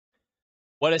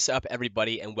What is up,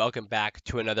 everybody, and welcome back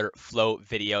to another Flow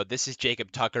video. This is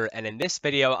Jacob Tucker, and in this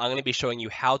video, I'm going to be showing you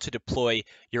how to deploy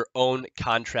your own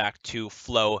contract to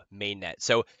Flow Mainnet.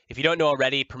 So if you don't know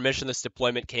already, permissionless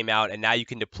deployment came out, and now you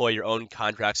can deploy your own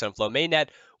contracts on Flow Mainnet.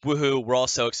 Woohoo, we're all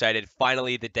so excited.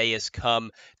 Finally, the day has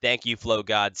come. Thank you, Flow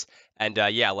gods. And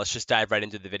yeah, let's just dive right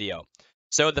into the video.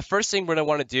 So the first thing we're going to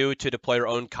want to do to deploy your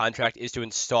own contract is to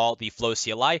install the Flow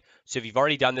CLI. So if you've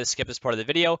already done this, skip this part of the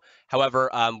video. However,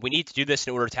 we need to do this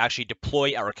in order to actually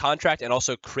deploy our contract and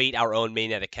also create our own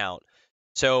mainnet account.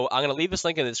 So I'm going to leave this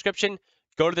link in the description.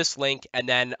 Go to this link and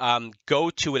then go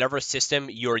to whatever system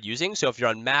you're using. So if you're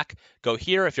on Mac, go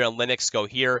here. If you're on Linux, go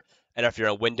here. And if you're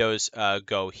on Windows,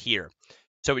 go here.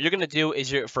 So what you're going to do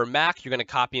is for Mac, you're going to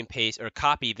copy and paste or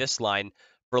copy this line.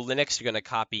 For Linux, you're going to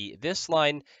copy this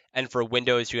line. And for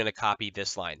Windows, you're going to copy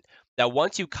this line. Now,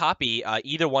 once you copy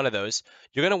either one of those,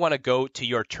 you're going to want to go to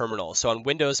your terminal. So on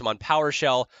Windows, I'm on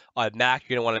PowerShell. On Mac,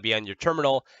 you're going to want to be on your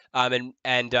terminal.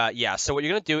 Yeah, so what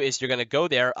you're going to do is you're going to go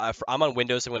there. I'm on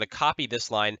Windows. I'm going to copy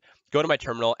this line, go to my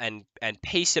terminal, and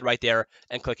paste it right there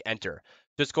and click Enter.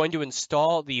 So it's going to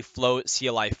install the Flow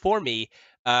CLI for me.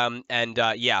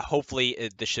 Yeah, hopefully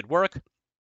this should work.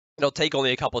 It'll take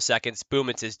only a couple seconds. Boom,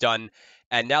 it is done.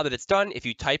 And now that it's done, if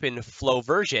you type in flow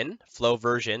version,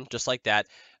 just like that,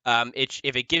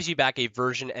 if it gives you back a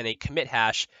version and a commit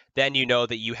hash, then you know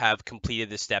that you have completed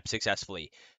the step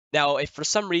successfully. Now, if for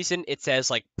some reason it says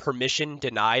like permission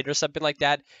denied or something like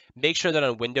that, make sure that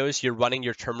on Windows you're running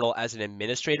your terminal as an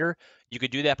administrator. You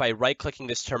could do that by right-clicking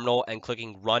this terminal and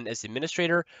clicking Run as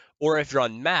Administrator. Or if you're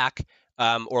on Mac,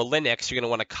 or Linux, you're going to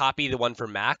want to copy the one for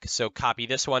Mac. So copy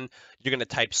this one. You're going to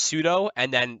type sudo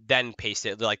and then paste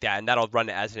it like that, and that'll run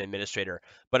it as an administrator.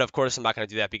 But of course, I'm not going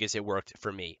to do that because it worked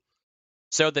for me.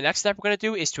 So the next step we're going to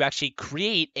do is to actually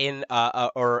create a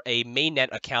mainnet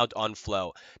account on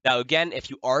Flow. Now, again,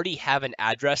 if you already have an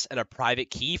address and a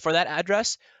private key for that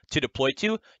address to deploy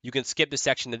to, you can skip this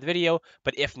section of the video.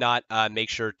 But if not, make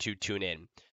sure to tune in.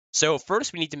 So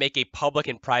first, we need to make a public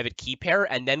and private key pair,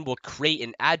 and then we'll create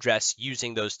an address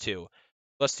using those two.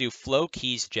 Let's do flow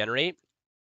keys generate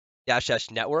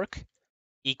 -- network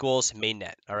equals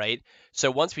mainnet. All right.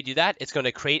 So once we do that, it's going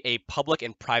to create a public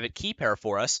and private key pair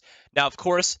for us. Now, of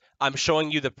course, I'm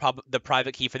showing you the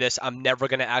private key for this. I'm never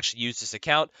going to actually use this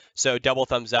account. So double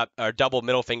thumbs up or double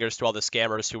middle fingers to all the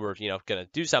scammers who were, going to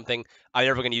do something. I'm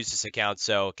never going to use this account.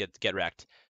 So get wrecked.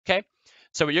 Okay.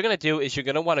 So what you're going to do is you're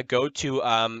going to want to go to,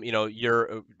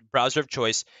 your browser of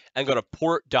choice and go to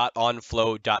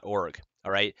port.onflow.org.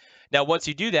 All right. Now, once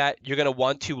you do that, you're going to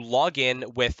want to log in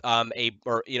with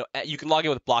you can log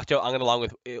in with Blockto. I'm going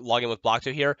to log in with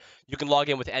Blockto here. You can log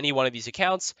in with any one of these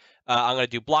accounts. I'm going to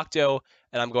do Blockto,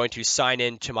 and I'm going to sign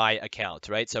in to my account,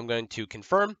 right? So I'm going to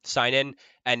confirm, sign in,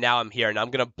 and now I'm here. And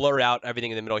I'm going to blur out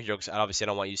everything in the middle here because obviously I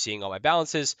don't want you seeing all my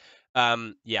balances.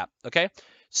 Yeah, okay.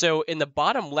 So in the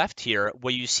bottom left here,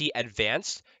 where you see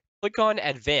Advanced, click on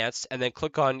Advanced, and then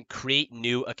click on Create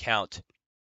New Account.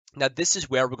 Now, this is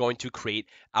where we're going to create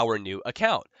our new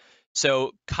account.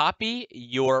 So copy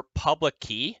your public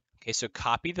key. Okay, so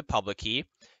copy the public key.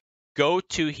 Go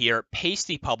to here, paste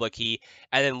the public key,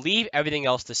 and then leave everything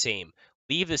else the same.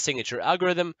 Leave the signature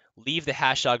algorithm, leave the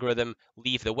hash algorithm,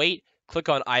 leave the weight, click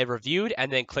on I reviewed,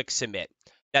 and then click submit.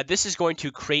 Now, this is going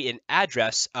to create an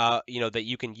address, that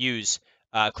you can use.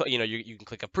 You can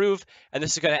click approve, and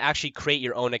this is going to actually create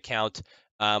your own account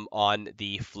on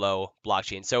the Flow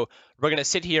blockchain. So we're going to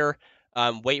sit here,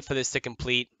 wait for this to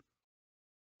complete,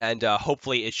 and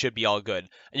hopefully it should be all good.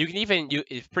 And you can even,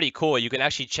 it's pretty cool, you can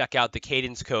actually check out the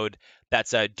cadence code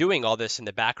that's doing all this in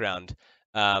the background.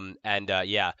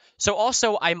 Yeah. So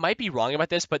also, I might be wrong about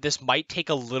this, but this might take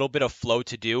a little bit of flow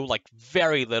to do, like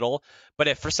very little. But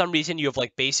if for some reason you have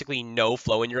like basically no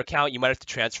flow in your account, you might have to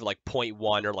transfer like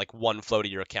 0.1 or like 1 flow to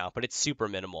your account, but it's super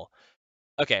minimal.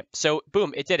 Okay, so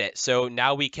boom, it did it. So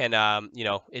now we can,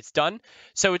 it's done.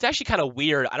 So it's actually kind of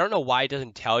weird. I don't know why it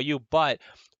doesn't tell you, but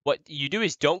what you do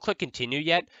is don't click continue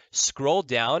yet, scroll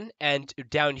down, and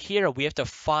down here we have to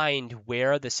find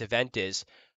where this event is.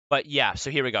 But yeah, so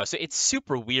here we go. So it's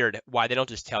super weird why they don't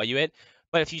just tell you it.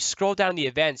 But if you scroll down the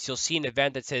events, you'll see an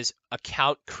event that says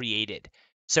account created.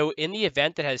 So in the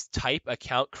event that has type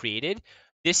account created,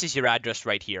 this is your address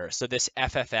right here. So this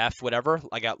FFF, whatever,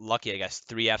 I got lucky, I guess,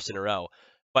 3 Fs in a row.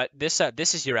 But this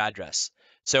is your address.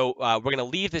 So we're going to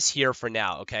leave this here for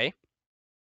now, okay?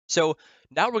 So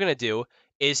now what we're going to do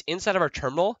is inside of our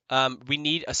terminal, we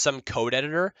need some code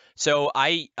editor. So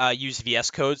I use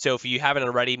VS Code. So if you haven't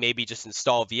already, maybe just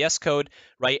install VS Code,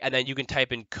 right? And then you can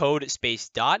type in code space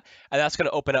dot, and that's going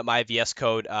to open up my VS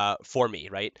Code for me,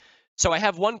 right? So I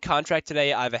have one contract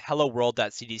today. I have a hello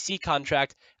world.cdc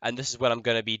contract, and this is what I'm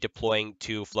going to be deploying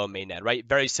to Flow Mainnet, right?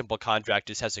 Very simple contract,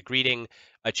 just has a greeting,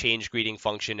 a change greeting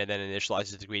function, and then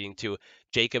initializes the greeting to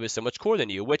Jacob is so much cooler than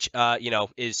you, which,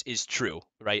 is true,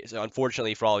 right? So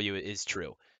unfortunately for all of you, it is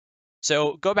true.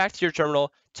 So go back to your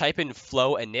terminal, type in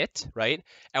flow init, right?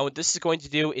 And what this is going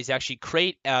to do is actually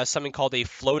create something called a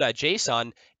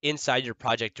flow.json inside your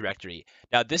project directory.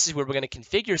 Now, this is where we're going to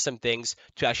configure some things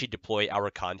to actually deploy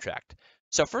our contract.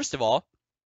 So first of all,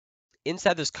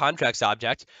 inside this contracts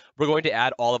object, we're going to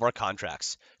add all of our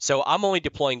contracts. So I'm only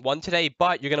deploying one today,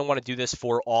 but you're going to want to do this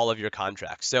for all of your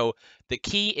contracts. So the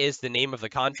key is the name of the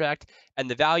contract, and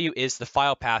the value is the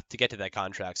file path to get to that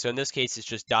contract. So in this case, it's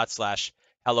just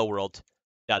 /hello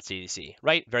world.cdc,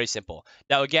 right? Very simple.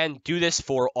 Now, again, do this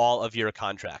for all of your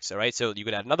contracts, all right? So you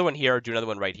can add another one here, do another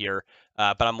one right here,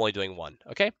 but I'm only doing one,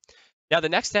 okay? Now, the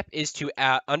next step is to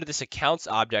add, under this accounts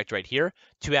object right here,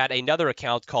 to add another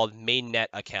account called Mainnet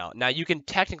account. Now, you can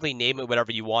technically name it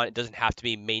whatever you want. It doesn't have to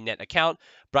be Mainnet account,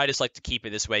 but I just like to keep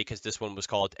it this way because this one was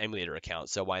called emulator account,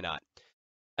 so why not?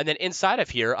 And then inside of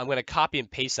here, I'm going to copy and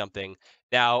paste something.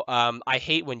 Now, I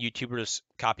hate when YouTubers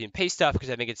copy and paste stuff because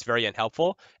I think it's very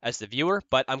unhelpful as the viewer,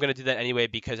 but I'm going to do that anyway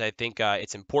because I think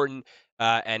it's important,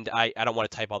 and I don't want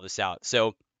to type all this out.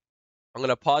 So I'm going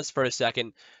to pause for a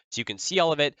second so you can see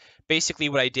all of it. Basically,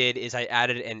 what I did is I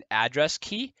added an address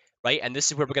key, right? And this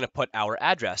is where we're going to put our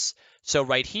address. So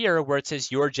right here where it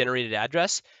says your generated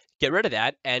address, get rid of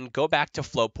that and go back to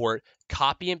Flowport,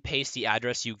 copy and paste the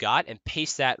address you got and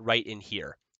paste that right in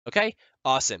here. Okay,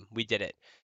 awesome, we did it.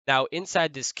 Now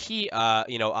inside this key,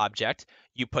 object,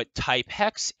 you put type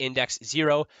hex, index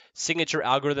 0, signature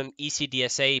algorithm,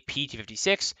 ECDSA,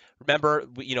 P256. Remember,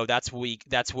 that's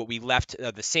what we left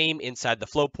the same inside the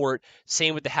flow port.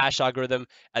 Same with the hash algorithm,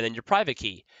 and then your private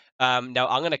key. Now I'm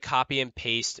going to copy and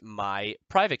paste my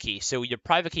private key. So your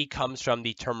private key comes from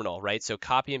the terminal, right? So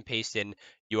copy and paste in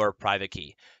your private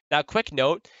key. Now, quick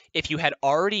note, if you had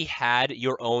already had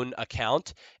your own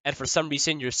account and for some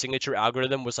reason your signature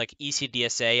algorithm was like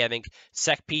ECDSA, I think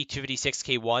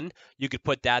SecP256K1, you could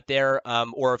put that there.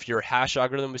 Or if your hash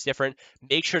algorithm was different,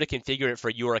 make sure to configure it for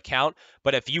your account.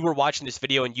 But if you were watching this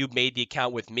video and you made the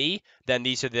account with me, then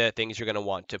these are the things you're going to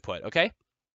want to put, okay?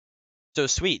 So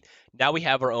sweet. Now we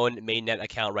have our own mainnet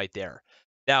account right there.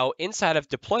 Now inside of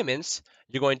deployments,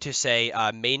 you're going to say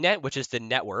mainnet, which is the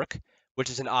network, which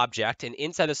is an object. And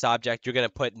inside this object, you're going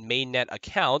to put mainnet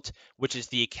account, which is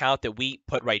the account that we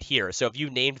put right here. So if you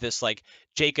named this like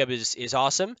Jacob is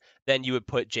awesome, then you would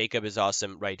put Jacob is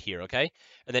awesome right here, okay?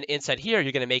 And then inside here,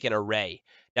 you're going to make an array.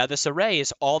 Now this array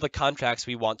is all the contracts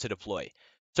we want to deploy.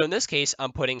 So in this case,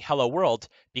 I'm putting hello world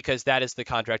because that is the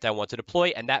contract I want to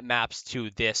deploy, and that maps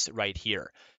to this right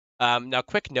here. Now,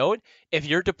 quick note, if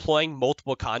you're deploying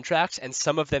multiple contracts and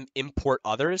some of them import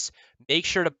others, make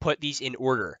sure to put these in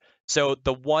order. So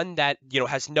the one that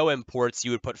has no imports,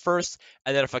 you would put first,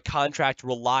 and then if a contract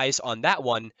relies on that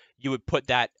one, you would put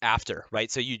that after, right?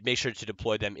 So you'd make sure to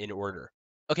deploy them in order.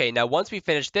 Okay, now once we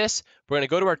finish this, we're going to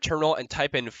go to our terminal and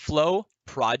type in flow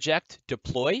project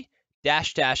deploy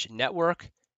 -- network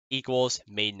equals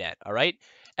mainnet, all right?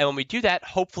 And when we do that,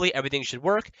 hopefully everything should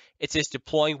work. It says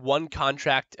deploying one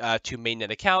contract to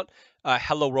mainnet account.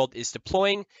 Hello world is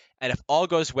deploying, and if all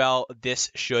goes well,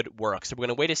 this should work. So we're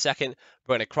going to wait a second.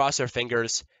 We're going to cross our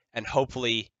fingers, and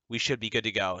hopefully we should be good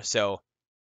to go. So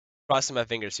crossing my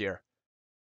fingers here.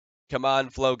 Come on,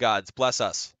 flow gods, bless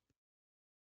us.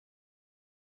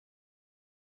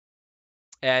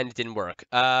 And it didn't work.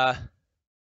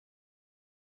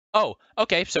 Oh,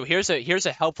 okay. So here's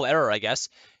a helpful error, I guess.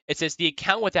 It says the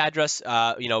account with address,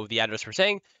 the address we're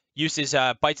saying, uses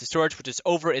bytes of storage, which is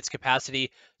over its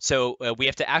capacity. So we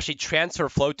have to actually transfer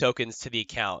flow tokens to the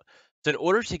account. So in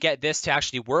order to get this to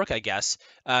actually work, I guess,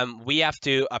 we have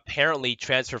to apparently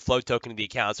transfer flow token to the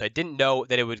account. So I didn't know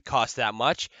that it would cost that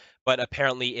much, but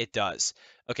apparently it does.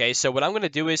 Okay, so what I'm going to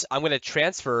do is I'm going to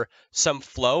transfer some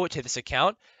flow to this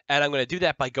account, and I'm going to do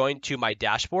that by going to my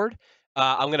dashboard.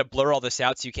 I'm going to blur all this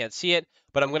out so you can't see it,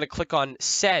 but I'm going to click on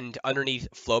send underneath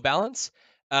flow balance.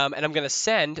 And I'm going to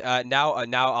send, now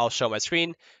I'll show my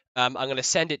screen. I'm going to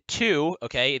send it to,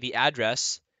 okay, the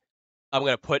address I'm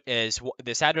going to put is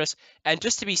this address. And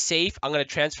just to be safe, I'm going to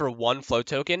transfer one flow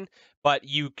token, but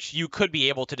you could be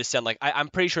able to just send like, I'm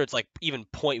pretty sure it's like even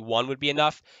 0.1 would be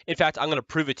enough. In fact, I'm going to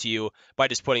prove it to you by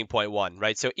just putting 0.1,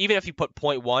 right? So even if you put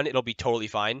 0.1, it'll be totally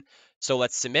fine. So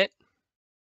let's submit.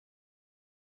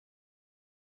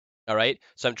 All right,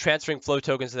 so I'm transferring flow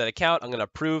tokens to that account. I'm going to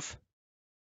approve,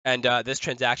 and this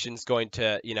transaction is going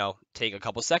to, take a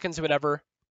couple seconds or whatever.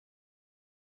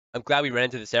 I'm glad we ran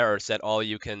into this error so that all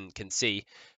you can see.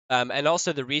 And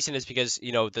also the reason is because,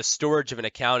 the storage of an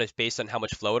account is based on how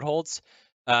much flow it holds.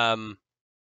 Um,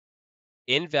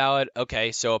 Invalid.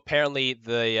 Okay, so apparently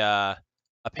the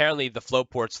flow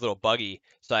port's a little buggy.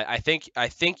 So I think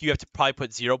you have to probably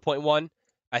put 0.1.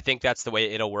 I think that's the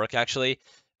way it'll work actually.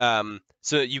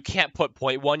 So you can't put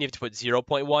 0.1, you have to put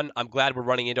 0.1. I'm glad we're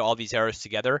running into all these errors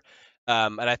together.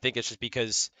 And I think it's just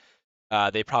because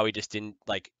they probably just didn't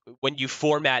like when you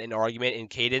format an argument in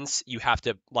Cadence, you have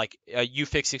to like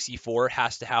ufix64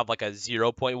 has to have like a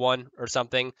 0.1 or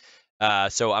something.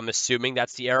 So I'm assuming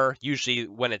that's the error. Usually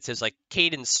when it says like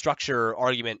Cadence structure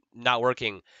argument not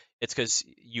working, it's because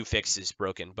ufix is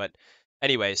broken. But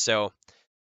anyway, so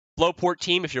Flowport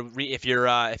team, if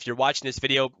you're watching this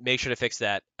video, make sure to fix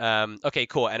that. Okay,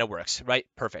 cool, and it works, right?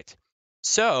 Perfect.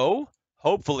 So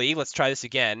hopefully, let's try this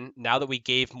again. Now that we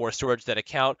gave more storage to that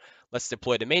account, let's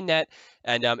deploy to mainnet.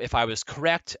 And if I was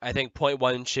correct, I think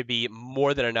 0.1 should be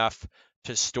more than enough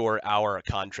to store our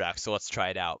contract. So let's try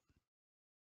it out.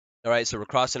 All right, so we're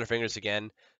crossing our fingers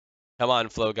again. Come on,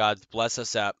 Flow gods, bless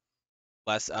us up.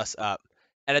 Bless us up.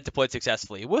 And it deployed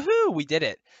successfully. Woohoo! We did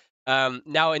it.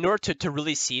 Now, in order to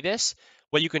really see this,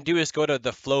 what you can do is go to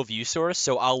the Flow view source.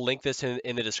 So I'll link this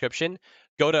in the description.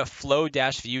 Go to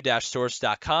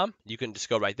flow-view-source.com. You can just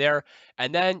go right there.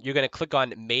 And then you're going to click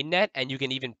on Mainnet, and you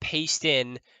can even paste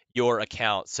in your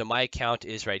account. So my account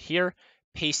is right here.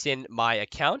 Paste in my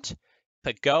account.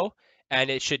 Click Go. And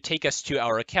it should take us to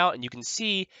our account. And you can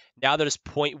see now there's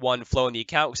 0.1 flow in the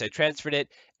account because I transferred it.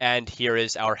 And here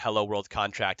is our Hello World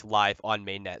contract live on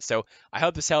Mainnet. So I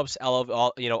hope this helps all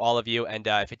of you. And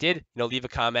if it did, leave a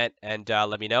comment and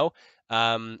let me know.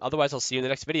 Otherwise, I'll see you in the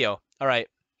next video. All right,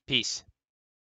 peace.